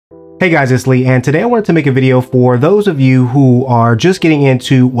Hey guys, it's Lee, and today I wanted to make a video for those of you who are just getting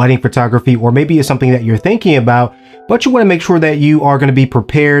into wedding photography, or maybe it's something that you're thinking about, but you want to make sure that you are going to be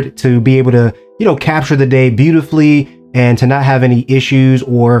prepared to be able to, capture the day beautifully and to not have any issues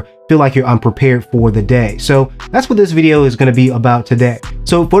or feel like you're unprepared for the day. So that's what this video is going to be about today.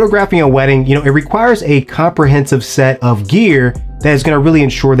 So photographing a wedding, it requires a comprehensive set of gear that is going to really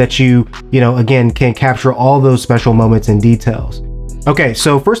ensure that you, again, can capture all those special moments and details. Okay,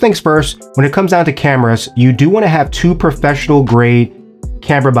 so first things first, when it comes down to cameras, you do want to have two professional grade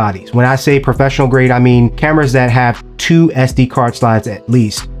camera bodies. When I say professional grade, I mean cameras that have two SD card slots at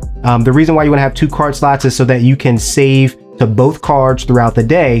least. The reason why you want to have two card slots is so that you can save to both cards throughout the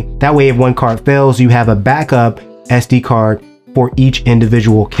day. That way, if one card fails, you have a backup SD card for each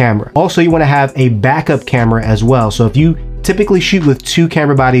individual camera. Also, you want to have a backup camera as well. So if you typically shoot with two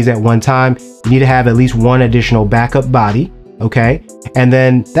camera bodies at one time, you need to have at least one additional backup body. Okay, and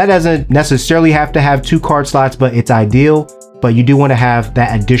then that doesn't necessarily have to have two card slots, but it's ideal. But you do want to have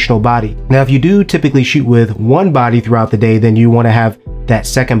that additional body. Now, if you do typically shoot with one body throughout the day, then you want to have that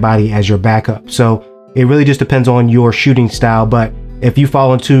second body as your backup. So it really just depends on your shooting style. But if you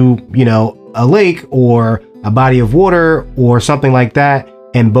fall into, a lake or a body of water or something like that,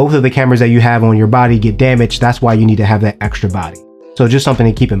 and both of the cameras that you have on your body get damaged, that's why you need to have that extra body. So just something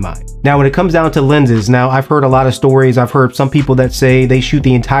to keep in mind. Now, when it comes down to lenses, now I've heard a lot of stories. I've heard some people that say they shoot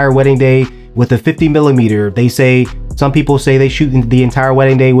the entire wedding day with a 50mm. They say, some people say they shoot the entire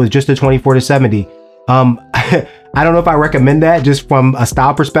wedding day with just a 24-70. I don't know if I recommend that just from a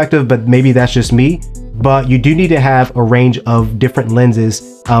style perspective, but maybe that's just me. But you do need to have a range of different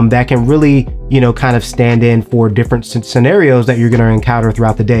lenses that can really, kind of stand in for different scenarios that you're going to encounter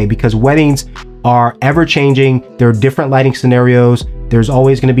throughout the day, because weddings are ever changing. There are different lighting scenarios. There's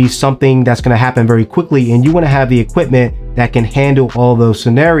always going to be something that's going to happen very quickly, and you want to have the equipment that can handle all those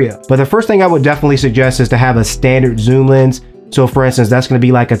scenarios. But the first thing I would definitely suggest is to have a standard zoom lens. So for instance, that's going to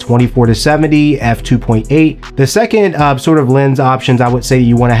be like a 24-70 f2.8. The second sort of lens options I would say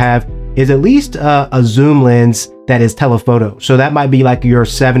you want to have is at least a zoom lens that is telephoto. So that might be like your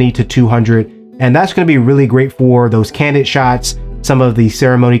 70-200, and that's going to be really great for those candid shots, some of the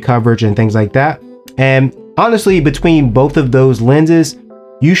ceremony coverage and things like that. And honestly, between both of those lenses,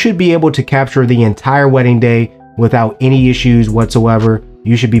 you should be able to capture the entire wedding day without any issues whatsoever.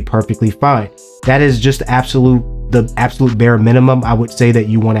 You should be perfectly fine. That is just the absolute bare minimum I would say that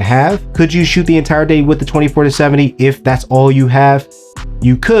you want to have. Could you shoot the entire day with the 24-70 if that's all you have?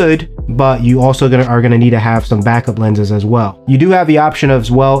 You could, but you also are gonna need to have some backup lenses as well. You do have the option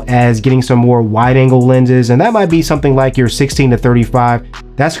as well as getting some more wide angle lenses, and that might be something like your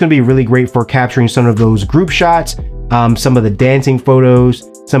 16-35. That's gonna be really great for capturing some of those group shots, some of the dancing photos,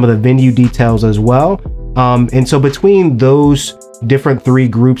 some of the venue details as well. And so between those different three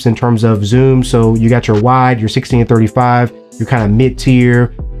groups in terms of zoom, so you got your wide, your 16-35, your kind of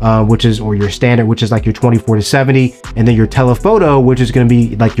mid-tier, or your standard, which is like your 24-70, and then your telephoto, which is going to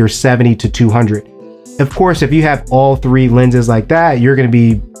be like your 70-200. Of course, if you have all three lenses like that, you're going to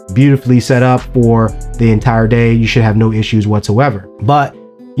be beautifully set up for the entire day. You should have no issues whatsoever. But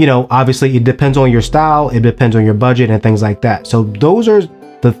obviously it depends on your style, it depends on your budget and things like that. So those are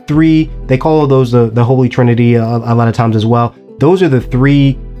the three, they call those the Holy Trinity a lot of times as well. Those are the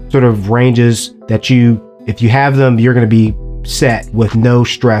three sort of ranges that if you have them, you're going to be set with no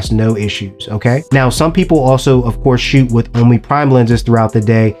stress, no issues. Okay. Now, some people also, of course, shoot with only prime lenses throughout the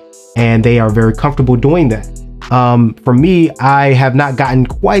day, and they are very comfortable doing that. For me, I have not gotten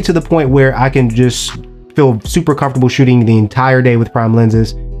quite to the point where I can just feel super comfortable shooting the entire day with prime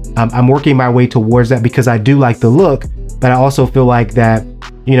lenses. I'm working my way towards that because I do like the look, but I also feel like that,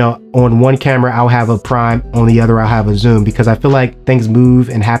 on one camera, I'll have a prime, on the other, I'll have a zoom, because I feel like things move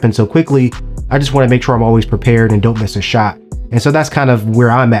and happen so quickly. I just want to make sure I'm always prepared and don't miss a shot. And so that's kind of where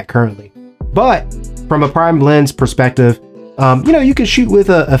I'm at currently. But from a prime lens perspective, you can shoot with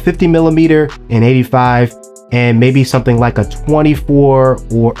a 50mm, an 85, and maybe something like a 24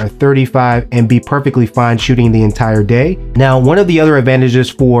 or a 35 and be perfectly fine shooting the entire day. Now, one of the other advantages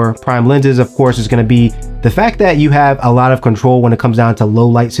for prime lenses, of course, is going to be the fact that you have a lot of control when it comes down to low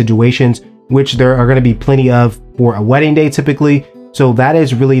light situations, which there are going to be plenty of for a wedding day typically. So that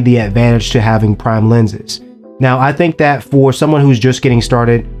is really the advantage to having prime lenses. Now, I think that for someone who's just getting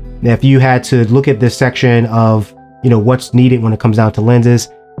started, if you had to look at this section of, what's needed when it comes down to lenses,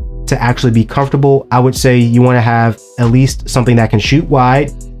 to actually be comfortable, I would say you want to have at least something that can shoot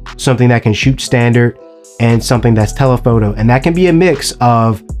wide, something that can shoot standard, and something that's telephoto. And that can be a mix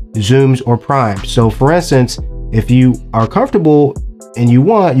of zooms or primes. So for instance, if you are comfortable and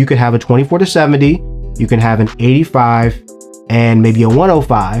you could have a 24-70, you can have an 85, and maybe a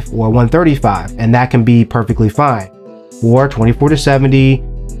 105 or a 135, and that can be perfectly fine. Or 24 to 70,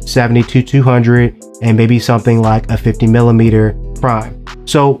 70 to 200, and maybe something like a 50mm prime.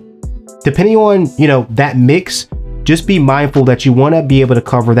 So depending on, you know, that mix, just be mindful that you want to be able to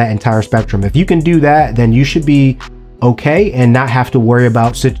cover that entire spectrum. If you can do that, then you should be okay and not have to worry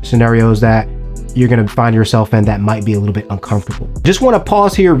about scenarios that you're going to find yourself in that might be a little bit uncomfortable. Just want to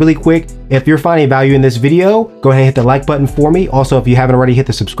pause here really quick. If you're finding value in this video, go ahead and hit the like button for me. Also, if you haven't already, hit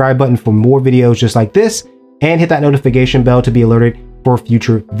the subscribe button for more videos just like this, and hit that notification bell to be alerted for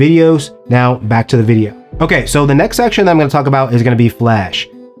future videos. Now back to the video. Okay, so the next section that I'm going to talk about is going to be flash.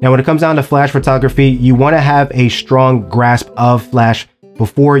 Now, when it comes down to flash photography, you want to have a strong grasp of flash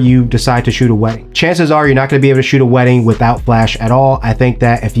before you decide to shoot a wedding. Chances are you're not going to be able to shoot a wedding without flash at all. I think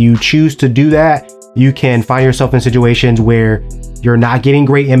that if you choose to do that, you can find yourself in situations where you're not getting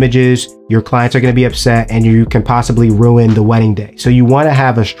great images, your clients are going to be upset, and you can possibly ruin the wedding day. So you want to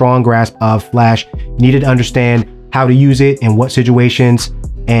have a strong grasp of flash. You need to understand how to use it in what situations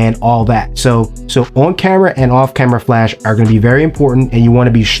and all that. So on camera and off camera flash are going to be very important, and you want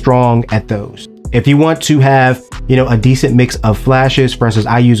to be strong at those. If you want to have, you know, a decent mix of flashes, for instance,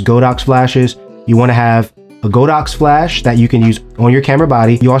 I use Godox flashes. You want to have a Godox flash that you can use on your camera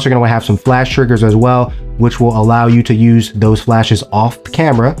body. You also going to want to have some flash triggers as well, which will allow you to use those flashes off the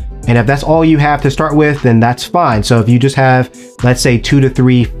camera. And if that's all you have to start with, then that's fine. So if you just have, let's say 2 to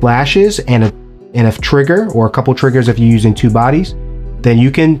 3 flashes and a trigger, or a couple triggers if you're using 2 bodies, then you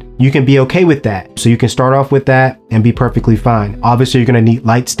can be okay with that. So you can start off with that and be perfectly fine. Obviously, you're going to need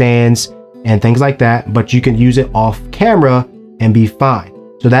light stands and things like that, but you can use it off camera and be fine.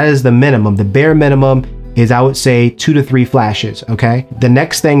 So that is the minimum. The bare minimum is, I would say, 2 to 3 flashes. Okay. The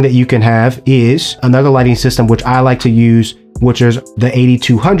next thing that you can have is another lighting system, which I like to use, which is the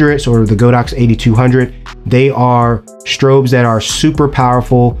 8200s, or the Godox 8200. They are strobes that are super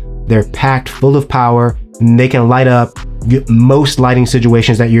powerful. They're packed full of power, and they can light up most lighting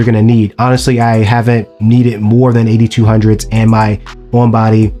situations that you're going to need. Honestly, I haven't needed more than 8200s and my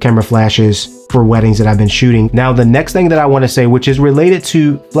on-body camera flashes for weddings that I've been shooting. Now, the next thing that I want to say, which is related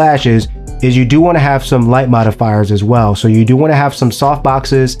to flashes, is you do want to have some light modifiers as well. So you do want to have some soft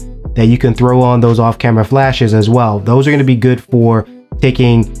boxes that you can throw on those off-camera flashes as well. Those are going to be good for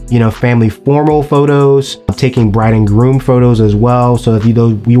taking, you know, family formal photos, taking bride and groom photos as well. So if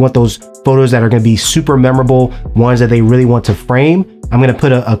you want those photos that are going to be super memorable, ones that they really want to frame, I'm going to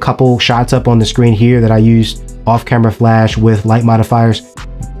put a couple shots up on the screen here that I used off-camera flash with light modifiers.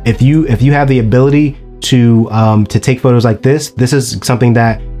 If you have the ability to take photos like this is something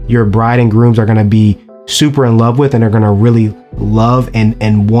that your bride and grooms are going to be super in love with, and are going to really love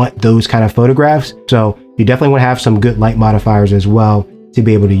and want those kind of photographs. So you definitely want to have some good light modifiers as well to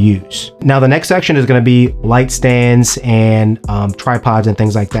be able to use. Now, the next section is going to be light stands and tripods and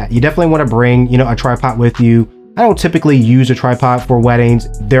things like that. You definitely want to bring, you know, a tripod with you. I don't typically use a tripod for weddings.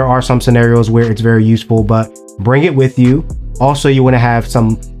 There are some scenarios where it's very useful, but bring it with you. Also, you want to have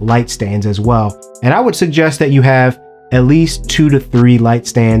some light stands as well. And I would suggest that you have at least 2 to 3 light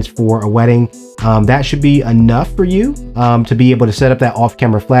stands for a wedding. That should be enough for you to be able to set up that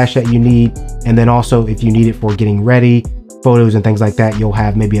off-camera flash that you need. And then also, if you need it for getting ready, photos and things like that, you'll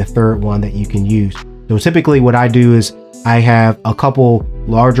have maybe a third one that you can use. So typically what I do is I have a couple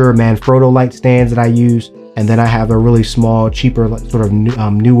larger Manfrotto light stands that I use, and then I have a really small, cheaper, sort of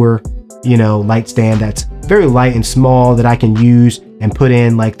newer, you know, light stand that's very light and small that I can use and put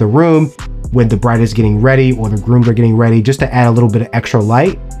in like the room when the bride is getting ready or the grooms are getting ready, just to add a little bit of extra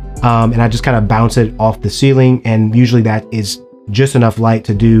light. And I just kind of bounce it off the ceiling, and usually that is just enough light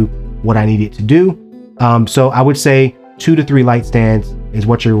to do what I need it to do. So I would say 2 to 3 light stands is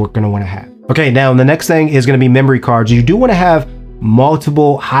what you're going to want to have. Okay, now the next thing is going to be memory cards. You do want to have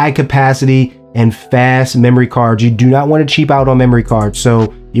multiple high capacity and fast memory cards. You do not want to cheap out on memory cards.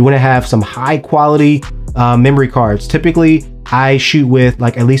 So you want to have some high quality memory cards. Typically, I shoot with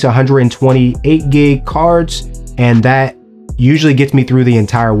like at least 128 gig cards, and that usually gets me through the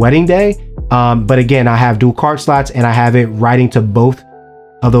entire wedding day. But again, I have dual card slots, and I have it writing to both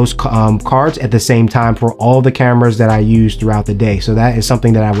of those cards at the same time for all the cameras that I use throughout the day. So that is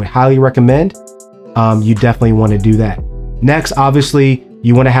something that I would highly recommend. You definitely want to do that. Next, obviously,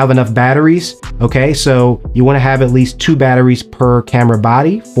 you want to have enough batteries. Okay, so you want to have at least 2 batteries per camera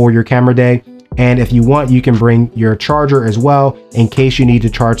body for your camera day. And if you want, you can bring your charger as well in case you need to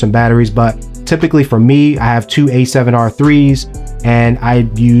charge some batteries. But typically for me, I have 2 A7R3s, and I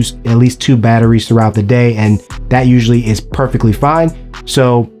use at least 2 batteries throughout the day, and that usually is perfectly fine.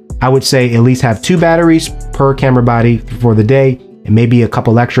 So I would say at least have 2 batteries per camera body for the day, and maybe a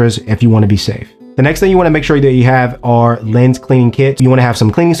couple extras if you want to be safe. The next thing you want to make sure that you have are lens cleaning kits. You want to have some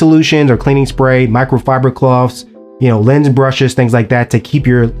cleaning solutions or cleaning spray, microfiber cloths, you know, lens brushes, things like that to keep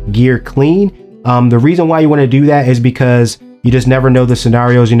your gear clean. The reason why you want to do that is because you just never know the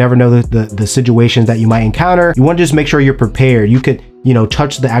scenarios. You never know the situations that you might encounter. You want to just make sure you're prepared. You could, you know,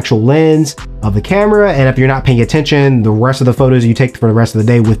 touch the actual lens of the camera, and if you're not paying attention, the rest of the photos you take for the rest of the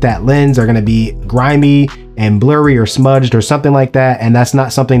day with that lens are going to be grimy and blurry or smudged or something like that, and that's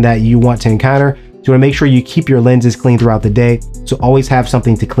not something that you want to encounter. So you want to make sure you keep your lenses clean throughout the day, so always have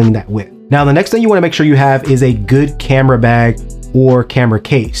something to clean that with. Now, the next thing you want to make sure you have is a good camera bag or camera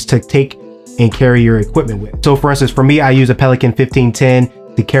case to take and carry your equipment with. So for instance, for me, I use a Pelican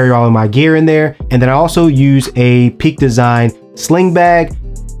 1510 to carry all of my gear in there. And then I also use a Peak Design sling bag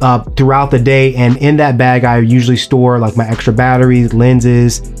throughout the day. And in that bag, I usually store like my extra batteries,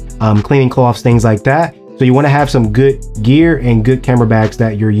 lenses, cleaning cloths, things like that. So you want to have some good gear and good camera bags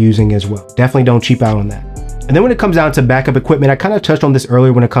that you're using as well. Definitely don't cheap out on that. And then when it comes down to backup equipment, I kind of touched on this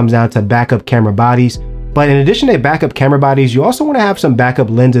earlier when it comes down to backup camera bodies. But in addition to backup camera bodies, you also want to have some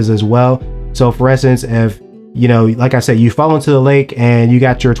backup lenses as well. So for instance, if, you know, like I said, you fall into the lake and you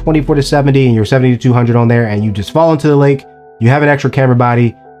got your 24-70 and your 70-200 on there and you just fall into the lake, you have an extra camera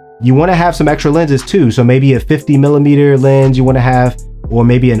body, you want to have some extra lenses too. So maybe a 50mm lens you want to have, or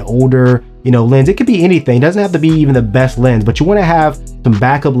maybe an older, you know, lens. It could be anything. It doesn't have to be even the best lens, but you want to have some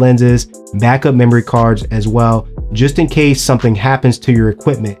backup lenses, backup memory cards as well, just in case something happens to your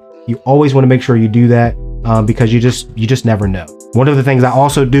equipment. You always want to make sure you do that because you just never know. One of the things I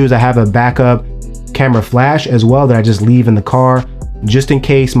also do is I have a backup camera flash as well that I just leave in the car just in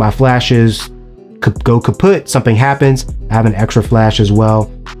case my flashes go kaput, something happens. I have an extra flash as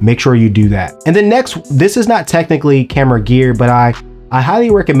well. Make sure you do that. And then next, this is not technically camera gear, but I highly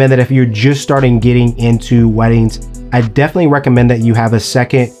recommend that if you're just starting getting into weddings, I definitely recommend that you have a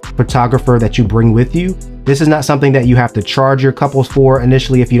second photographer that you bring with you. This is not something that you have to charge your couples for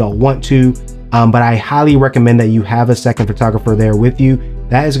initially if you don't want to, but I highly recommend that you have a second photographer there with you.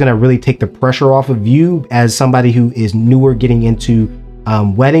 That is going to really take the pressure off of you as somebody who is newer getting into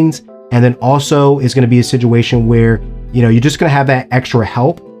weddings. And then also it's going to be a situation where, you know, you're just going to have that extra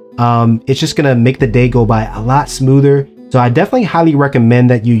help. It's just going to make the day go by a lot smoother. So I definitely highly recommend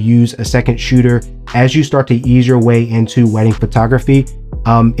that you use a second shooter as you start to ease your way into wedding photography.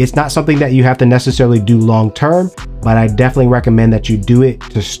 It's not something that you have to necessarily do long term, but I definitely recommend that you do it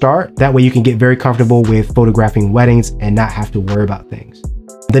to start. That way you can get very comfortable with photographing weddings and not have to worry about things.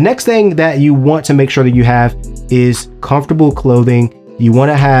 The next thing that you want to make sure that you have is comfortable clothing. You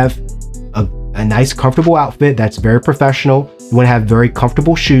want to have a nice comfortable outfit that's very professional. You want to have very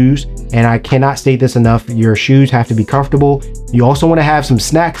comfortable shoes, and I cannot state this enough, your shoes have to be comfortable. You also want to have some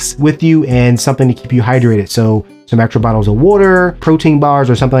snacks with you and something to keep you hydrated. So some extra bottles of water, protein bars,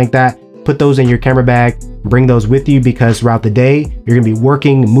 or something like that. Put those in your camera bag, bring those with you, because throughout the day, you're gonna be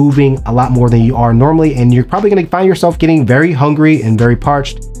working, moving a lot more than you are normally, and you're probably gonna find yourself getting very hungry and very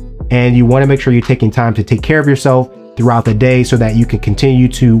parched. And you wanna make sure you're taking time to take care of yourself throughout the day so that you can continue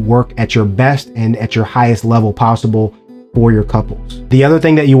to work at your best and at your highest level possible for your couples. The other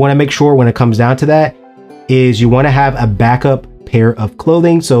thing that you wanna make sure when it comes down to that is you wanna have a backup pair of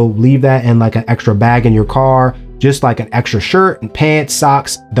clothing. So leave that in like an extra bag in your car, just like an extra shirt and pants,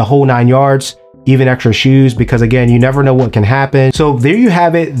 socks, the whole 9 yards, even extra shoes, because again, you never know what can happen. So there you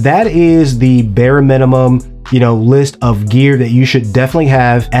have it. That is the bare minimum, you know, list of gear that you should definitely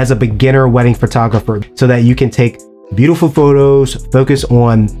have as a beginner wedding photographer so that you can take beautiful photos, focus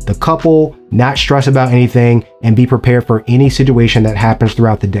on the couple, not stress about anything, and be prepared for any situation that happens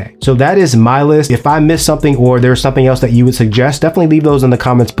throughout the day. So that is my list. If I missed something or there's something else that you would suggest, definitely leave those in the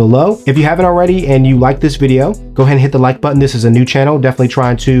comments below. If you haven't already and you like this video, go ahead and hit the like button. This is a new channel, definitely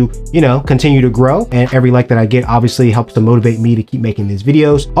trying to, you know, continue to grow, and every like that I get obviously helps to motivate me to keep making these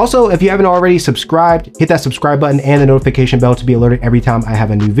videos. Also, if you haven't already subscribed, hit that subscribe button and the notification bell to be alerted every time I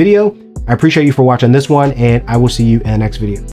have a new video. I appreciate you for watching this one, and I will see you in the next video.